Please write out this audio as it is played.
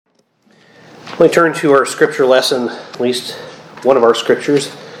We turn to our scripture lesson, at least one of our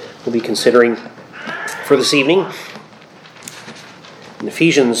scriptures we'll be considering for this evening. In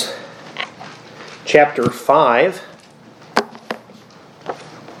Ephesians chapter 5.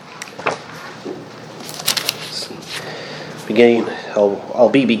 I'll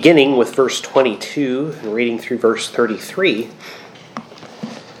be beginning with verse 22 and reading through verse 33.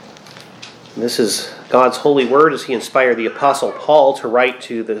 This is God's holy word as he inspired the Apostle Paul to write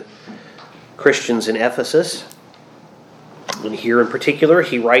to the Christians in Ephesus. And here in particular,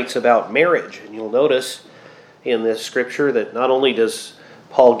 he writes about marriage. And you'll notice in this scripture that not only does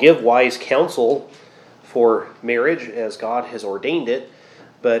Paul give wise counsel for marriage as God has ordained it,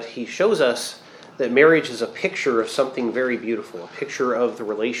 but he shows us that marriage is a picture of something very beautiful, a picture of the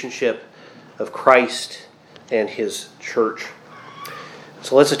relationship of Christ and his church.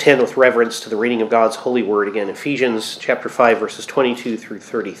 So let's attend with reverence to the reading of God's holy word again, Ephesians chapter 5, verses 22 through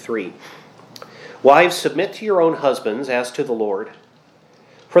 33. Wives, submit to your own husbands as to the Lord.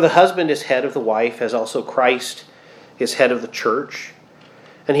 For the husband is head of the wife, as also Christ is head of the church,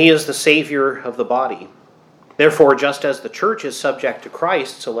 and he is the Savior of the body. Therefore, just as the church is subject to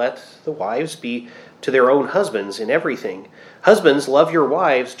Christ, so let the wives be to their own husbands in everything. Husbands, love your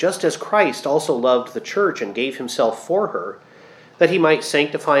wives, just as Christ also loved the church and gave himself for her, that he might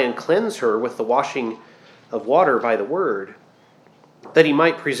sanctify and cleanse her with the washing of water by the word, that he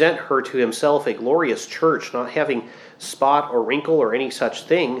might present her to himself a glorious church, not having spot or wrinkle or any such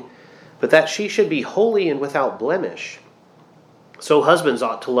thing, but that she should be holy and without blemish. So husbands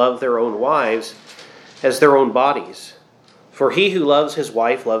ought to love their own wives as their own bodies. For he who loves his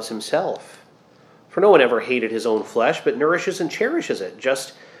wife loves himself. For no one ever hated his own flesh, but nourishes and cherishes it,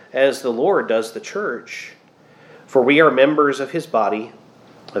 just as the Lord does the church. For we are members of his body,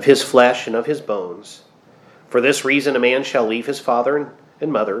 of his flesh, and of his bones. For this reason a man shall leave his father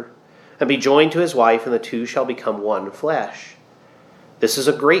and mother, and be joined to his wife, and the two shall become one flesh. This is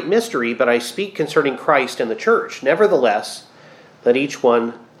a great mystery, but I speak concerning Christ and the church. Nevertheless, let each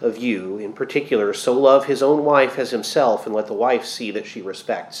one of you in particular so love his own wife as himself, and let the wife see that she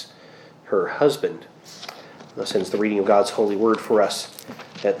respects her husband. Thus ends the reading of God's holy word for us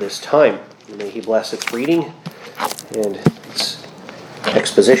at this time. And may he bless its reading and its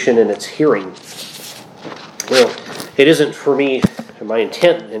exposition and its hearing. Well, it isn't for me, or my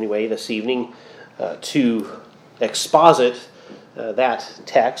intent anyway, this evening to exposit that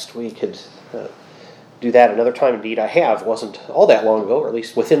text. We could do that another time. Indeed, I have. It wasn't all that long ago, or at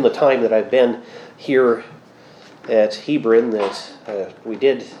least within the time that I've been here at Hebron, that we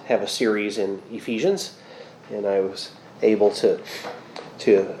did have a series in Ephesians, and I was able to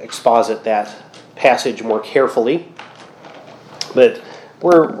exposit that passage more carefully. But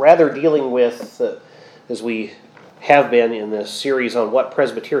we're rather dealing with, as we have been in this series on what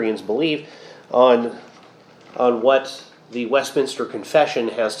Presbyterians believe, on what the Westminster Confession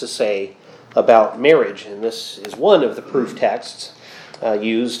has to say about marriage. And this is one of the proof texts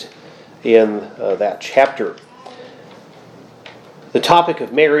used in that chapter. The topic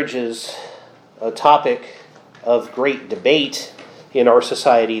of marriage is a topic of great debate in our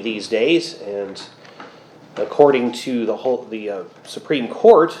society these days, and according to the Supreme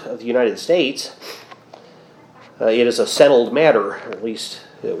Court of the United States, it is a settled matter. At least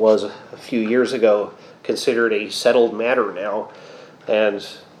it was a few years ago considered a settled matter now. And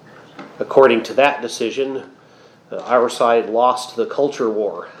according to that decision, our side lost the culture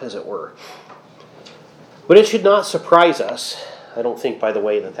war, as it were. But it should not surprise us. I don't think, by the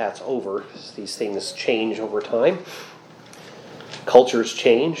way, that that's over. These things change over time. Cultures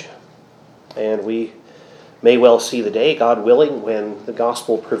change. And we may well see the day, God willing, when the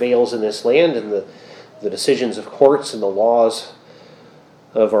gospel prevails in this land and the decisions of courts and the laws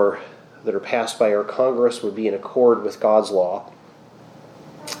that are passed by our Congress would be in accord with God's law.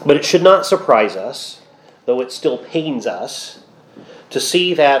 But it should not surprise us, though it still pains us, to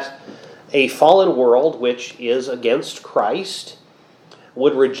see that a fallen world which is against Christ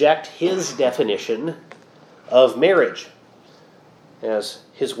would reject his definition of marriage. As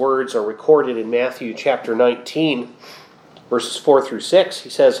his words are recorded in Matthew chapter 19, verses 4 through 6, he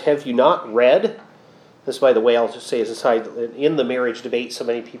says, "Have you not read?" This, by the way, I'll just say as a side, in the marriage debate, so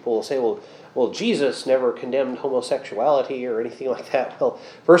many people will say, well, Jesus never condemned homosexuality or anything like that. Well,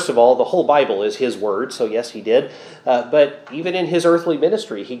 first of all, the whole Bible is his word, so yes, he did. But even in his earthly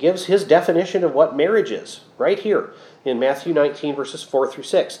ministry, he gives his definition of what marriage is, right here in Matthew 19, verses 4 through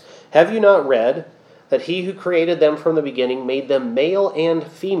 6. "Have you not read that he who created them from the beginning made them male and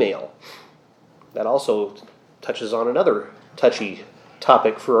female?" That also touches on another touchy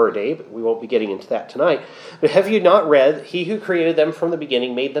topic for our day, but we won't be getting into that tonight. But have you not read, He who created them from the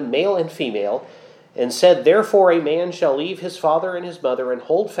beginning made them male and female, and said, Therefore a man shall leave his father and his mother, and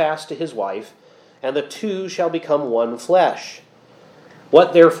hold fast to his wife, and the two shall become one flesh.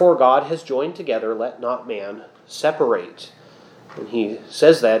 What therefore God has joined together, let not man separate. And he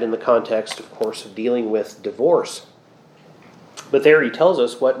says that in the context, of course, of dealing with divorce. But there he tells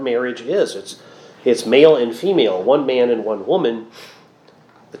us what marriage is. It's male and female, one man and one woman.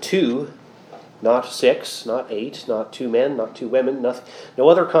 The two, not 6, not 8, not 2 men, not 2 women, nothing, no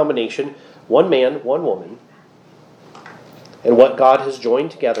other combination. One man, one woman. And what God has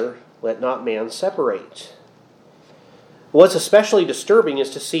joined together, let not man separate. What's especially disturbing is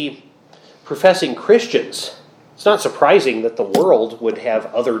to see professing Christians. It's not surprising that the world would have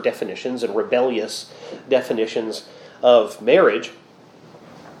other definitions and rebellious definitions of marriage,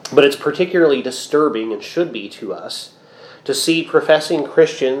 but it's particularly disturbing, and should be to us, to see professing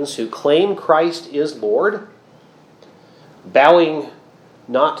Christians who claim Christ is Lord bowing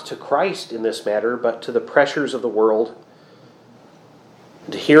not to Christ in this matter, but to the pressures of the world,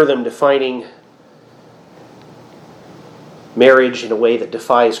 to hear them defining marriage in a way that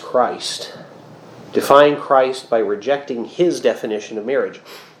defies Christ. Defying Christ by rejecting His definition of marriage.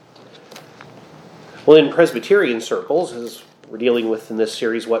 Well, in Presbyterian circles, as we're dealing with in this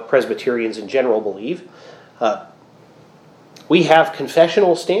series what Presbyterians in general believe, we have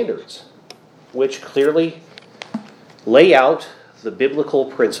confessional standards which clearly lay out the biblical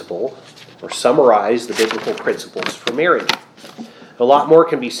principle, or summarize the biblical principles for marriage. A lot more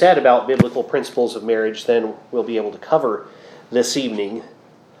can be said about biblical principles of marriage than we'll be able to cover this evening.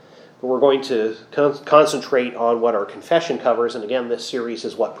 But we're going to concentrate on what our confession covers, and again, this series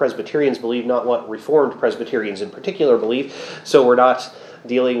is what Presbyterians believe, not what Reformed Presbyterians in particular believe, so we're not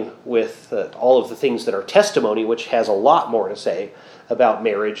dealing with all of the things that are testimony, which has a lot more to say about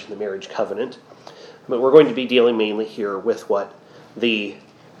marriage and the marriage covenant. But we're going to be dealing mainly here with what the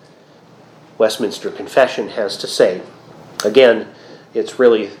Westminster Confession has to say. Again, it's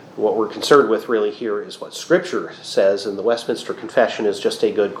really what we're concerned with really here is what Scripture says, and the Westminster Confession is just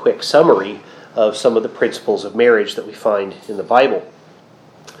a good quick summary of some of the principles of marriage that we find in the Bible.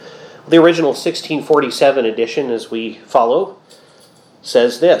 The original 1647 edition, as we follow,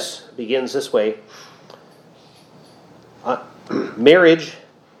 says this, begins this way: Marriage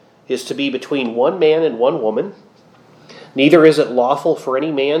is to be between one man and one woman. Neither is it lawful for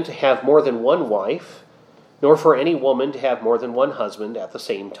any man to have more than one wife, nor for any woman to have more than one husband at the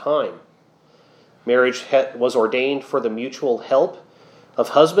same time. Marriage was ordained for the mutual help of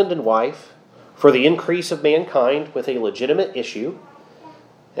husband and wife, for the increase of mankind with a legitimate issue,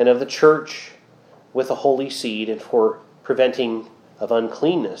 and of the church with a holy seed, and for preventing of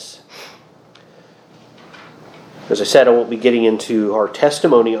uncleanness. As I said, I won't be getting into our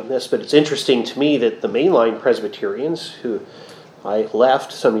testimony on this, but it's interesting to me that the mainline Presbyterians, who I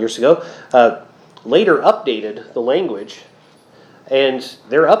left some years ago, later updated the language, and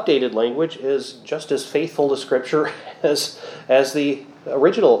their updated language is just as faithful to Scripture as the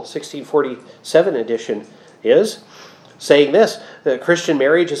original 1647 edition is, saying this: that Christian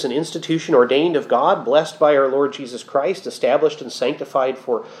marriage is an institution ordained of God, blessed by our Lord Jesus Christ, established and sanctified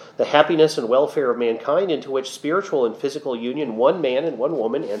for the happiness and welfare of mankind, into which spiritual and physical union one man and one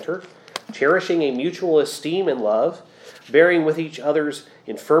woman enter, cherishing a mutual esteem and love, bearing with each other's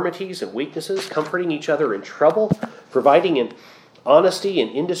infirmities and weaknesses, comforting each other in trouble, providing in honesty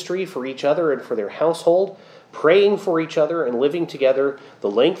and industry for each other and for their household, praying for each other and living together the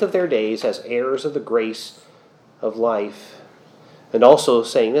length of their days as heirs of the grace of life. And also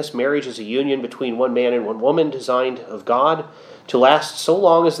saying this: marriage is a union between one man and one woman, designed of God to last so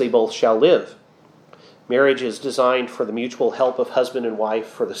long as they both shall live. Marriage is designed for the mutual help of husband and wife,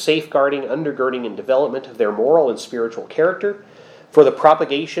 for the safeguarding, undergirding, and development of their moral and spiritual character, for the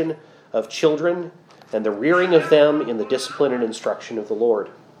propagation of children, and the rearing of them in the discipline and instruction of the Lord.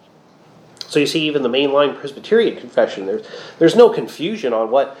 So you see, even the mainline Presbyterian confession, there's no confusion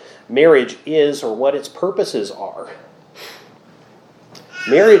on what marriage is or what its purposes are.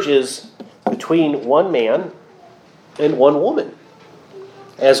 Marriage is between one man and one woman,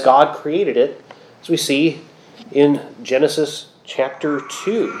 as God created it, as we see in Genesis chapter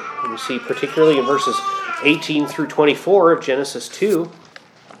 2. And we see particularly in verses 18 through 24 of Genesis 2.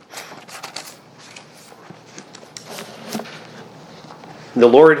 The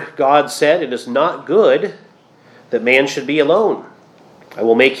Lord God said, "It is not good that man should be alone. I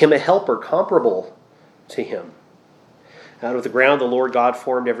will make him a helper comparable to him." Out of the ground the Lord God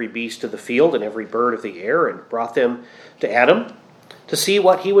formed every beast of the field and every bird of the air, and brought them to Adam to see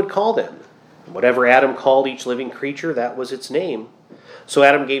what he would call them. Whatever Adam called each living creature, that was its name. So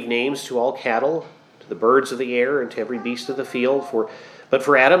Adam gave names to all cattle, to the birds of the air, and to every beast of the field. But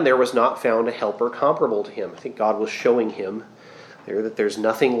for Adam there was not found a helper comparable to him. I think God was showing him there that there's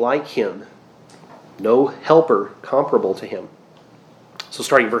nothing like him. No helper comparable to him. So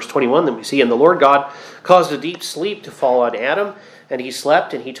starting verse 21, then we see, and the Lord God caused a deep sleep to fall on Adam, and he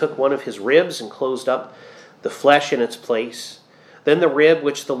slept, and he took one of his ribs and closed up the flesh in its place. Then the rib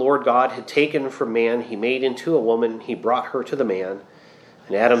which the Lord God had taken from man, he made into a woman, he brought her to the man.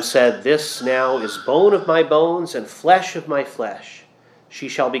 And Adam said, this now is bone of my bones and flesh of my flesh. She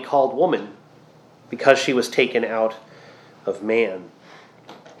shall be called woman, because she was taken out of man.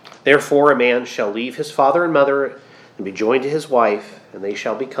 Therefore a man shall leave his father and mother, and be joined to his wife, and they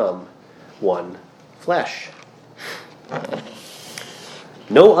shall become one flesh.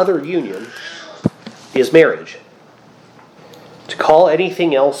 No other union is marriage. To call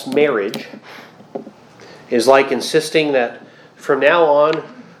anything else marriage is like insisting that from now on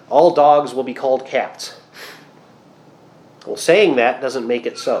all dogs will be called cats. Well, saying that doesn't make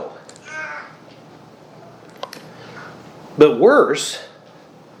it so. But worse,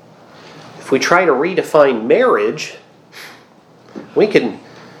 if we try to redefine marriage, we can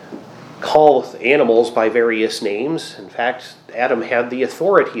call animals by various names. In fact, Adam had the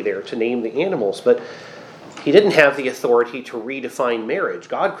authority there to name the animals, but he didn't have the authority to redefine marriage.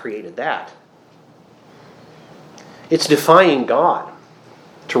 God created that. It's defying God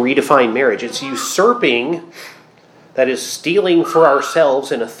to redefine marriage. It's usurping, that is, stealing for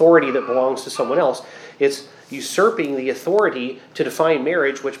ourselves an authority that belongs to someone else. It's usurping the authority to define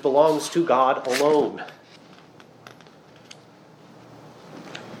marriage which belongs to God alone.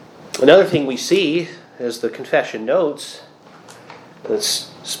 Another thing we see, as the confession notes,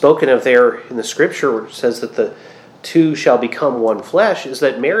 that's spoken of there in the scripture, where it says that the two shall become one flesh, is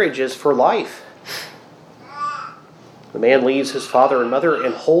that marriage is for life. The man leaves his father and mother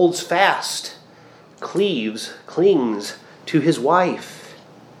and holds fast, clings to his wife.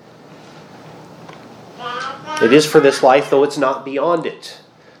 It is for this life, though it's not beyond it.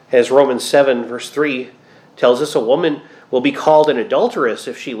 As Romans 7 verse 3 tells us, a woman will be called an adulteress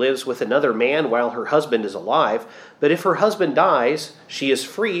if she lives with another man while her husband is alive. But if her husband dies, she is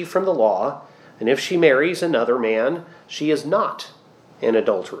free from the law. And if she marries another man, she is not an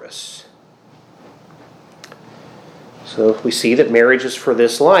adulteress. So we see that marriage is for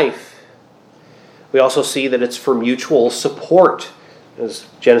this life. We also see that it's for mutual support. As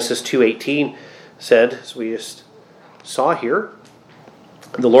Genesis 2:18 said, as we just saw here,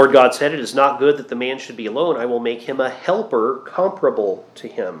 the Lord God said, it is not good that the man should be alone. I will make him a helper comparable to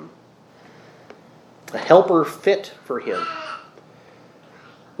him. A helper fit for him.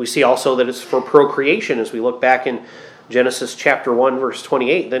 We see also that it's for procreation as we look back in Genesis chapter 1 verse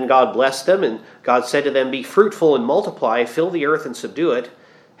 28. Then God blessed them, and God said to them, be fruitful and multiply, fill the earth and subdue it,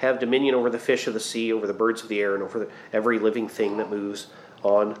 have dominion over the fish of the sea, over the birds of the air, and over every living thing that moves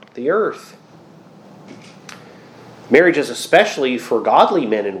on the earth. Marriage is especially for godly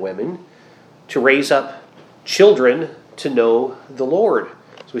men and women to raise up children to know the Lord.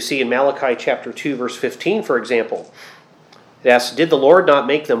 As we see in Malachi chapter 2 verse 15, for example. It asks, did the Lord not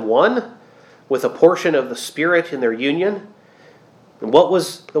make them one with a portion of the Spirit in their union? And what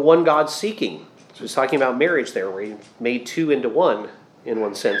was the one God seeking? So he's talking about marriage there, where he made two into one, in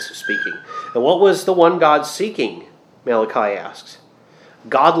one sense of speaking. And what was the one God seeking? Malachi asks.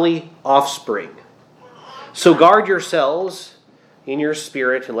 Godly offspring. So guard yourselves in your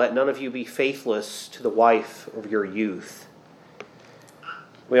spirit, and let none of you be faithless to the wife of your youth.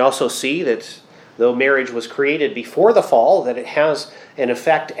 We also see that though marriage was created before the fall, that it has an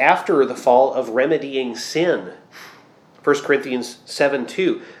effect after the fall of remedying sin. 1 Corinthians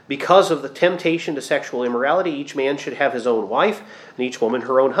 7:2. Because of the temptation to sexual immorality, each man should have his own wife, and each woman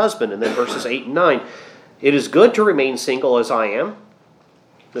her own husband. And then verses 8 and 9. It is good to remain single as I am.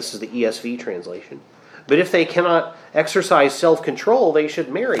 This is the ESV translation. But if they cannot exercise self-control, they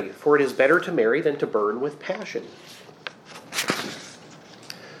should marry, for it is better to marry than to burn with passion.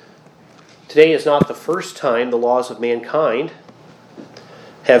 Today is not the first time the laws of mankind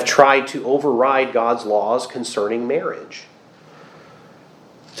have tried to override God's laws concerning marriage.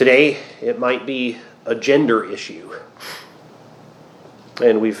 Today, it might be a gender issue.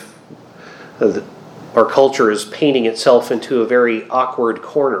 And our culture is painting itself into a very awkward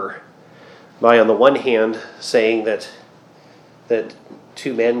corner by, on the one hand, saying that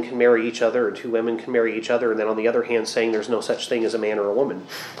two men can marry each other and two women can marry each other, and then on the other hand saying there's no such thing as a man or a woman.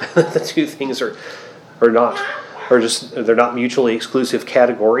 The two things they're not mutually exclusive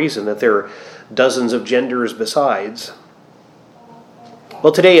categories, and that there are dozens of genders besides.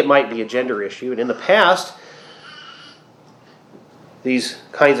 Well, today it might be a gender issue, and in the past, these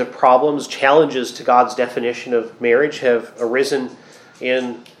kinds of problems, challenges to God's definition of marriage have arisen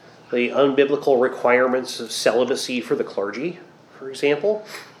in the unbiblical requirements of celibacy for the clergy, for example,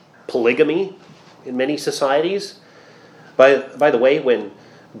 polygamy in many societies. By the way, when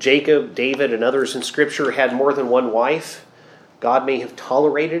Jacob, David, and others in Scripture had more than one wife, God may have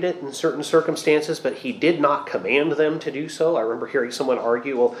tolerated it in certain circumstances, but he did not command them to do so. I remember hearing someone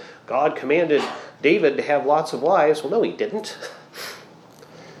argue, well, God commanded David to have lots of wives. Well, no, he didn't.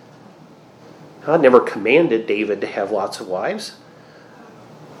 God never commanded David to have lots of wives.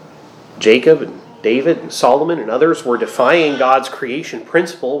 Jacob and David and Solomon and others were defying God's creation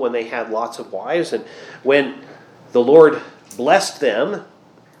principle when they had lots of wives. And when the Lord blessed them,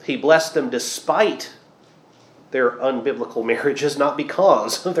 he blessed them despite their unbiblical marriages, not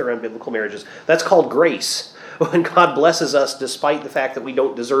because of their unbiblical marriages. That's called grace, when God blesses us despite the fact that we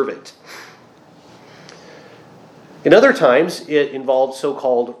don't deserve it. In other times, it involved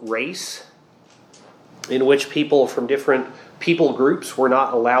so-called race, in which people from different people groups were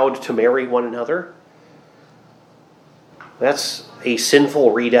not allowed to marry one another. That's a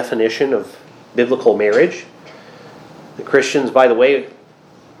sinful redefinition of biblical marriage. The Christians, by the way,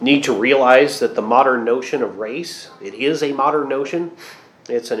 need to realize that the modern notion of race, it is a modern notion.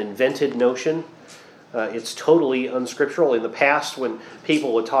 It's an invented notion. It's totally unscriptural. In the past, when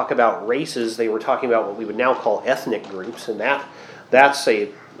people would talk about races, they were talking about what we would now call ethnic groups, and that's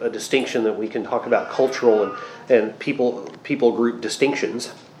a distinction that we can talk about, cultural and people group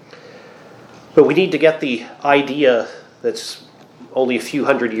distinctions. But we need to get the idea that's only a few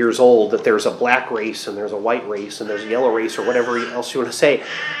hundred years old, that there's a black race and there's a white race and there's a yellow race or whatever else you want to say,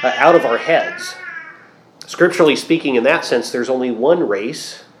 out of our heads. Scripturally speaking, in that sense, there's only one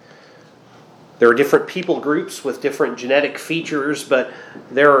race. There are different people groups with different genetic features, but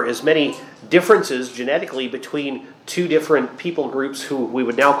there are as many differences genetically between two different people groups who we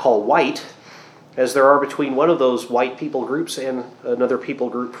would now call white as there are between one of those white people groups and another people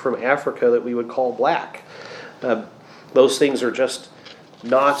group from Africa that we would call black. Those things are just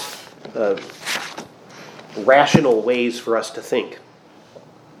not rational ways for us to think.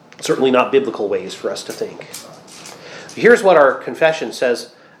 Certainly not biblical ways for us to think. Here's what our confession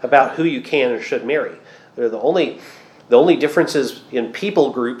says about who you can or should marry. They're the only differences in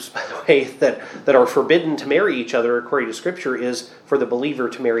people groups, by the way, that are forbidden to marry each other according to Scripture is for the believer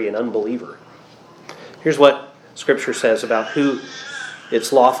to marry an unbeliever. Here's what Scripture says about who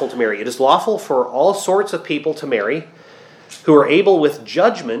it's lawful to marry. It is lawful for all sorts of people to marry who are able with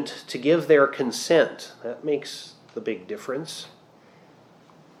judgment to give their consent. That makes the big difference.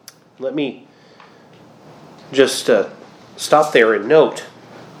 Let me just stop there and note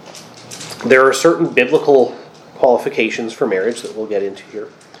there are certain biblical qualifications for marriage that we'll get into here.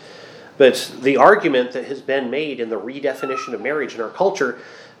 But the argument that has been made in the redefinition of marriage in our culture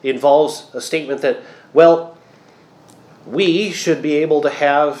involves a statement that, well, we should be able to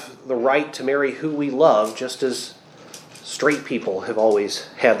have the right to marry who we love, just as straight people have always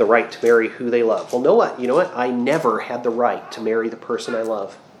had the right to marry who they love. Well, you know what? I never had the right to marry the person I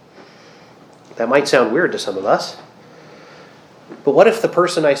love. That might sound weird to some of us. But what if the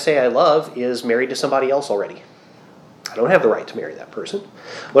person I say I love is married to somebody else already? I don't have the right to marry that person.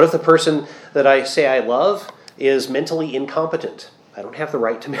 What if the person that I say I love is mentally incompetent? I don't have the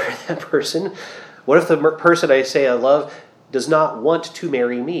right to marry that person. What if the person I say I love does not want to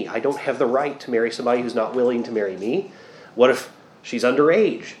marry me? I don't have the right to marry somebody who's not willing to marry me. What if she's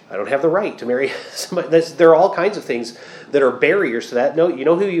underage? I don't have the right to marry somebody. There are all kinds of things that are barriers to that. No, you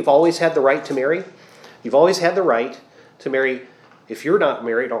know who you've always had the right to marry? You've always had the right to marry, if you're not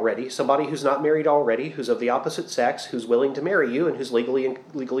married already, somebody who's not married already, who's of the opposite sex, who's willing to marry you, and who's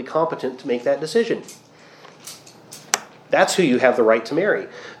legally competent to make that decision. That's who you have the right to marry.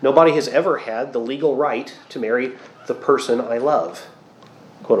 Nobody has ever had the legal right to marry the person I love,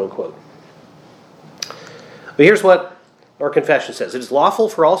 quote unquote. But here's what our confession says. It is lawful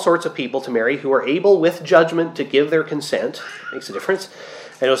for all sorts of people to marry who are able with judgment to give their consent. Makes a difference.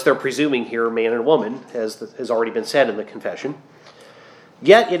 And notice they're presuming here man and woman, as has already been said in the confession.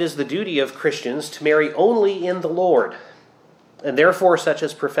 Yet it is the duty of Christians to marry only in the Lord. And therefore such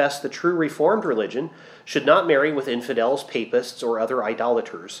as profess the true Reformed religion should not marry with infidels, papists, or other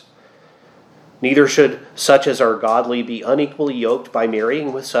idolaters. Neither should such as are godly be unequally yoked by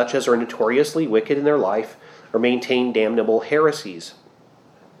marrying with such as are notoriously wicked in their life or maintain damnable heresies.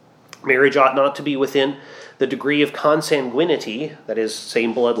 Marriage ought not to be within the degree of consanguinity, that is,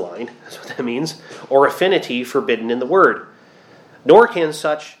 same bloodline, that's what that means, or affinity forbidden in the Word. Nor can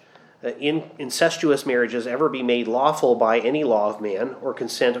such incestuous marriages ever be made lawful by any law of man or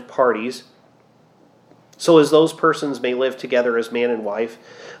consent of parties, so as those persons may live together as man and wife.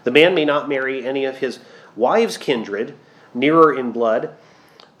 The man may not marry any of his wife's kindred, nearer in blood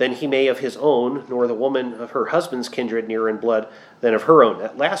than he may of his own, nor the woman of her husband's kindred nearer in blood than of her own.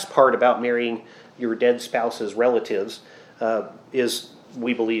 That last part about marrying your dead spouse's relatives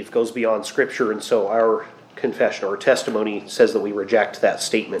we believe, goes beyond Scripture, and so our confession or testimony says that we reject that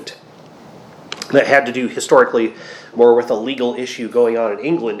statement. That had to do historically more with a legal issue going on in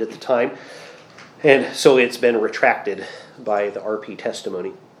England at the time, and so it's been retracted by the RP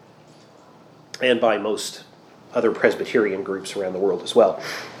testimony and by most other Presbyterian groups around the world as well.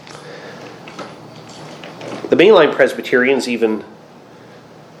 The mainline Presbyterians even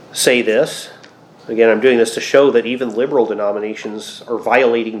say this. Again, I'm doing this to show that even liberal denominations are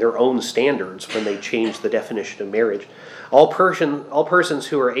violating their own standards when they change the definition of marriage. All persons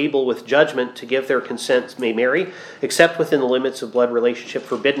who are able with judgment to give their consent may marry, except within the limits of blood relationship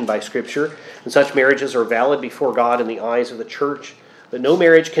forbidden by Scripture, and such marriages are valid before God in the eyes of the Church. But no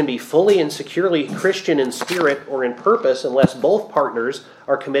marriage can be fully and securely Christian in spirit or in purpose unless both partners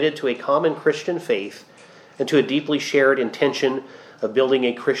are committed to a common Christian faith and to a deeply shared intention of building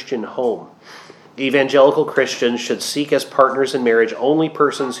a Christian home. Evangelical Christians should seek as partners in marriage only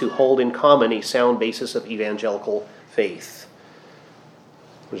persons who hold in common a sound basis of evangelical faith.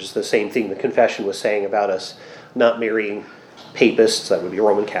 Which is the same thing the confession was saying about us not marrying papists, that would be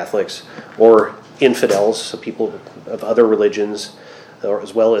Roman Catholics, or infidels, so people of other religions, or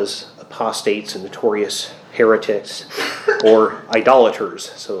as well as apostates and notorious heretics, or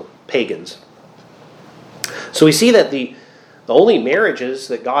idolaters, so pagans. So we see that the only marriages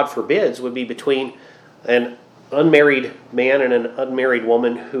that God forbids would be between an unmarried man and an unmarried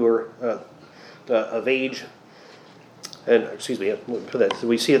woman who are of age. And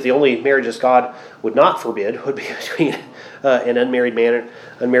we see that the only marriages God would not forbid would be between an unmarried man and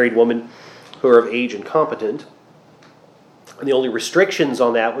unmarried woman who are of age and competent. And the only restrictions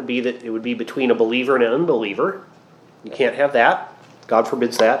on that would be that it would be between a believer and an unbeliever. You can't have that. God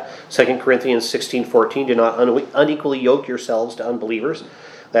forbids that. 2 Corinthians 16:14, do not unequally yoke yourselves to unbelievers.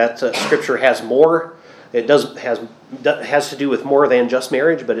 That Scripture has more. It has to do with more than just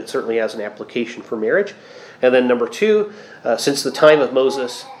marriage, but it certainly has an application for marriage. And then number 2, since the time of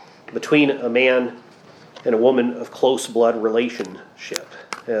Moses, between a man and a woman of close blood relationship,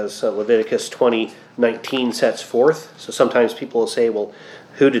 as Leviticus 20:19 sets forth. So sometimes people will say, well,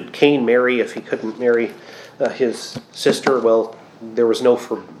 who did Cain marry if he couldn't marry his sister? Well, there was no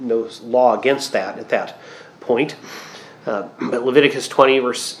law against that at that point. But Leviticus 20,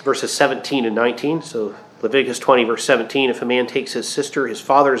 verses 17 and 19. So Leviticus 20, verse 17, if a man takes his sister, his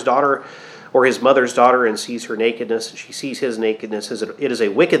father's daughter, or his mother's daughter, and sees her nakedness, and she sees his nakedness, it is a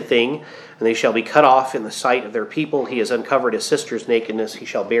wicked thing, and they shall be cut off in the sight of their people. He has uncovered his sister's nakedness, he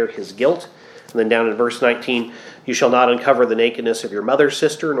shall bear his guilt. And then down in verse 19, you shall not uncover the nakedness of your mother's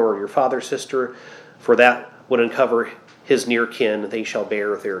sister, nor your father's sister, for that would uncover his near kin, they shall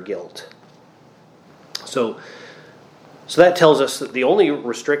bear their guilt. So that tells us that the only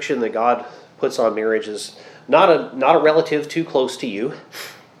restriction that God puts on marriage is not a relative too close to you,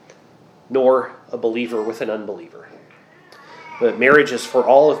 nor a believer with an unbeliever. But marriage is for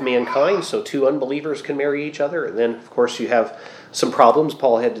all of mankind, so 2 unbelievers can marry each other. And then, of course, you have some problems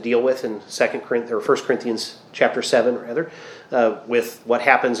Paul had to deal with in 1 Corinthians chapter 7, with what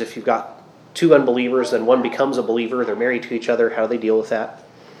happens if you've got 2 unbelievers, then one becomes a believer, they're married to each other, how do they deal with that?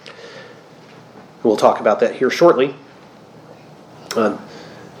 We'll talk about that here shortly. And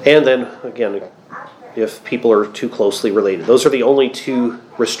then, again, if people are too closely related. Those are the only 2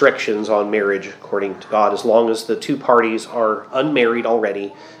 restrictions on marriage, according to God, as long as the 2 parties are unmarried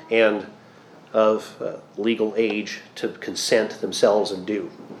already and of legal age to consent themselves and do.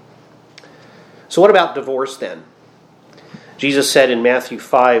 So what about divorce then? Jesus said in Matthew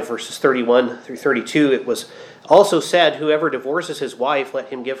 5, verses 31 through 32, it was also said, whoever divorces his wife, let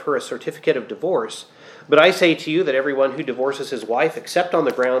him give her a certificate of divorce. But I say to you that everyone who divorces his wife, except on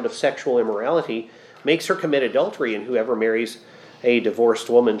the ground of sexual immorality, makes her commit adultery, and whoever marries a divorced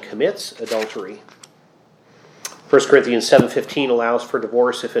woman commits adultery. 1 Corinthians 7:15 allows for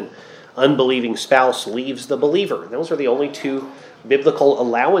divorce if an unbelieving spouse leaves the believer. Those are the only 2 biblical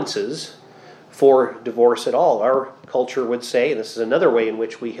allowances for divorce at all. Our culture would say, and this is another way in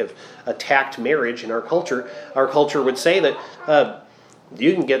which we have attacked marriage in our culture would say that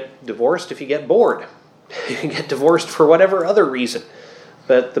you can get divorced if you get bored. You can get divorced for whatever other reason.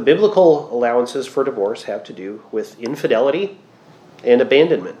 But the biblical allowances for divorce have to do with infidelity and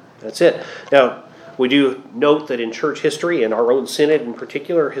abandonment. That's it. Now, We do note that in church history, and our own synod in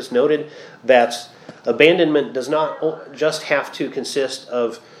particular has noted that abandonment does not just have to consist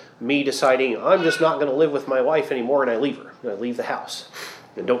of me deciding I'm just not going to live with my wife anymore and I leave her. I leave the house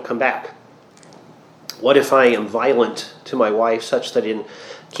and don't come back. What if I am violent to my wife such that in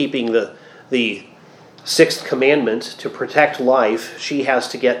keeping the sixth commandment to protect life, she has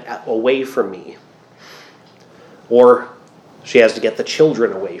to get away from me? Or she has to get the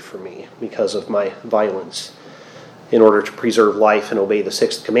children away from me because of my violence in order to preserve life and obey the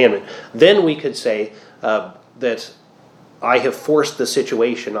sixth commandment. Then we could say that I have forced the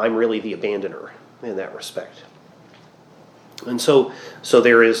situation. I'm really the abandoner in that respect. And so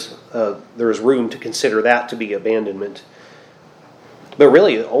there is room to consider that to be abandonment. But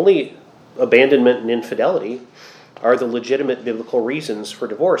really, only abandonment and infidelity are the legitimate biblical reasons for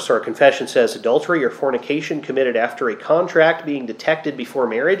divorce. So our confession says, adultery or fornication committed after a contract being detected before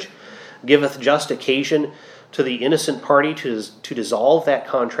marriage giveth just occasion to the innocent party to dissolve that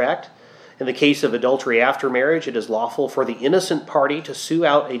contract. In the case of adultery after marriage, it is lawful for the innocent party to sue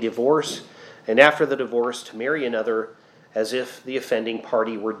out a divorce, and after the divorce to marry another, as if the offending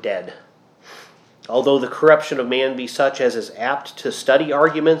party were dead. Although the corruption of man be such as is apt to study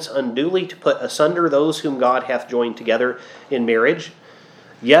arguments unduly to put asunder those whom God hath joined together in marriage,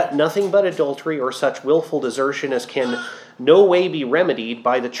 yet nothing but adultery or such willful desertion as can no way be remedied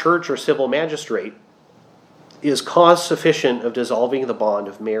by the church or civil magistrate is cause sufficient of dissolving the bond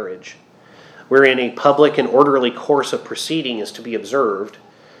of marriage, wherein a public and orderly course of proceeding is to be observed,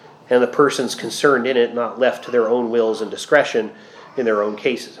 and the persons concerned in it not left to their own wills and discretion in their own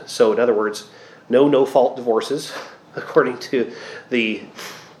cases. So in other words, no-fault divorces, according to the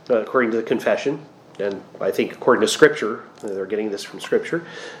confession, and I think according to Scripture, they're getting this from Scripture,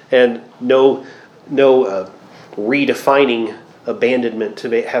 and no redefining abandonment to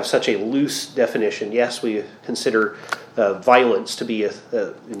have such a loose definition. Yes, we consider violence to be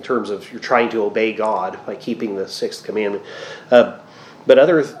in terms of you're trying to obey God by keeping the sixth commandment, but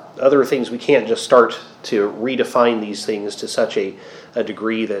other things we can't just start to redefine these things to such a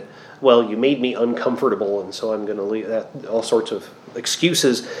degree that, well, you made me uncomfortable and so I'm going to leave that. All sorts of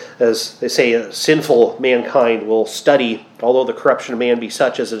excuses. As they say, sinful mankind will study, although the corruption of man be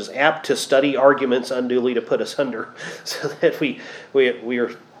such as it is apt to study arguments unduly to put asunder, so that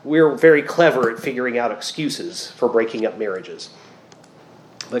we're very clever at figuring out excuses for breaking up marriages.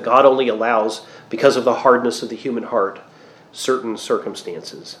 But God only allows, because of the hardness of the human heart, certain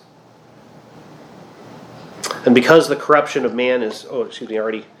circumstances. And because the corruption of man is, I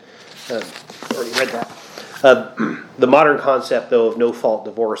already read that. The modern concept, though, of no-fault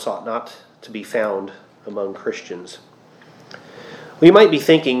divorce ought not to be found among Christians. We might be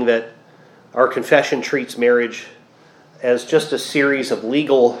thinking that our confession treats marriage as just a series of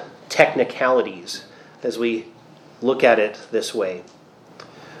legal technicalities as we look at it this way.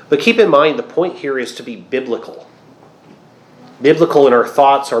 But keep in mind, the point here is to be biblical. Biblical in our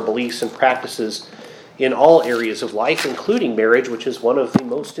thoughts, our beliefs, and practices in all areas of life, including marriage, which is one of the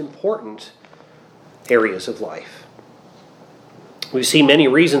most important areas of life. We see many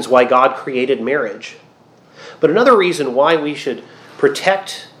reasons why God created marriage. But another reason why we should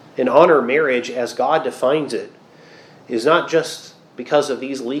protect and honor marriage as God defines it is not just because of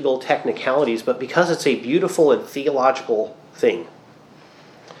these legal technicalities, but because it's a beautiful and theological thing.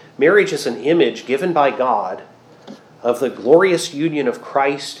 Marriage is an image given by God of the glorious union of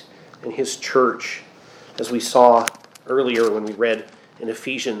Christ and His church, as we saw earlier when we read in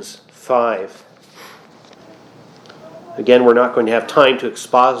Ephesians 5. Again, we're not going to have time to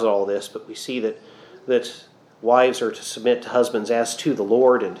exposit all this, but we see that wives are to submit to husbands as to the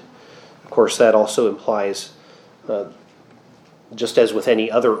Lord, and of course that also implies, just as with any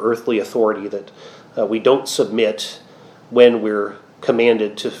other earthly authority, that we don't submit when we're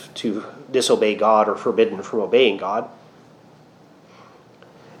commanded to disobey God or forbidden from obeying God.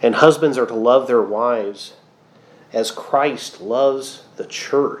 And husbands are to love their wives as Christ loves the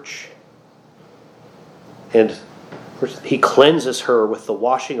church. And He cleanses her with the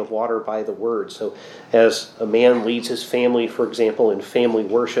washing of water by the word. So as a man leads his family, for example, in family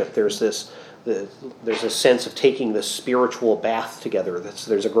worship, there's a sense of taking this spiritual bath together.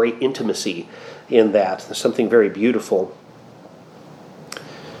 There's a great intimacy in that. There's something very beautiful.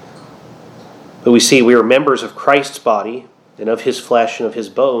 But we see we are members of Christ's body and of His flesh and of His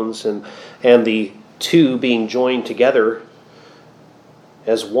bones, and the two being joined together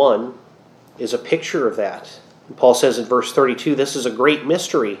as one is a picture of that. And Paul says in verse 32, this is a great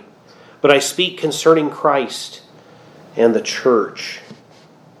mystery, but I speak concerning Christ and the church.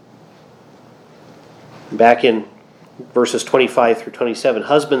 Back in Verses 25 through 27,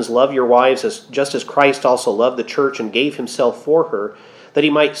 husbands, love your wives just as Christ also loved the church and gave himself for her, that he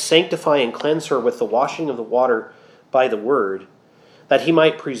might sanctify and cleanse her with the washing of the water by the word, that he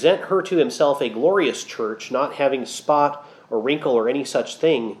might present her to himself a glorious church, not having spot or wrinkle or any such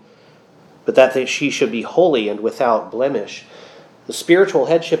thing, but that she should be holy and without blemish. The spiritual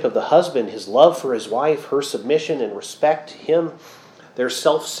headship of the husband, his love for his wife, her submission and respect to him, their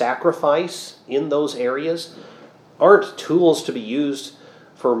self-sacrifice in those areas, aren't tools to be used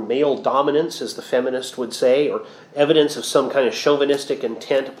for male dominance, as the feminist would say, or evidence of some kind of chauvinistic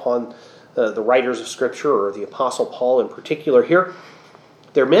intent upon the writers of Scripture, or the Apostle Paul in particular here.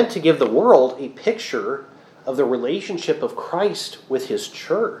 They're meant to give the world a picture of the relationship of Christ with his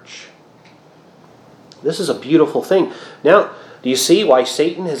church. This is a beautiful thing. Now, do you see why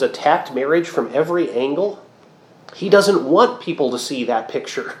Satan has attacked marriage from every angle? He doesn't want people to see that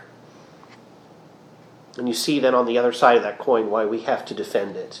picture. And you see then on the other side of that coin why we have to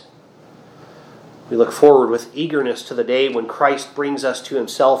defend it. We look forward with eagerness to the day when Christ brings us to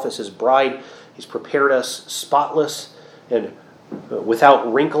himself as his bride. He's prepared us spotless and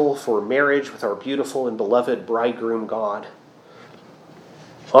without wrinkle for marriage with our beautiful and beloved bridegroom God.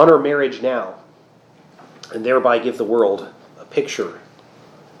 Honor marriage now, and thereby give the world a picture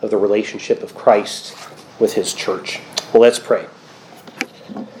of the relationship of Christ with his church. Well, let's pray.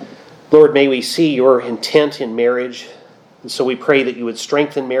 Lord, may we see your intent in marriage, and so we pray that you would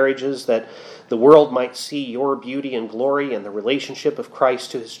strengthen marriages, that the world might see your beauty and glory and the relationship of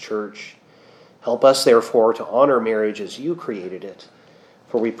Christ to his church. Help us, therefore, to honor marriage as you created it,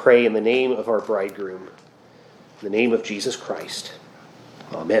 for we pray in the name of our bridegroom, in the name of Jesus Christ.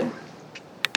 Amen.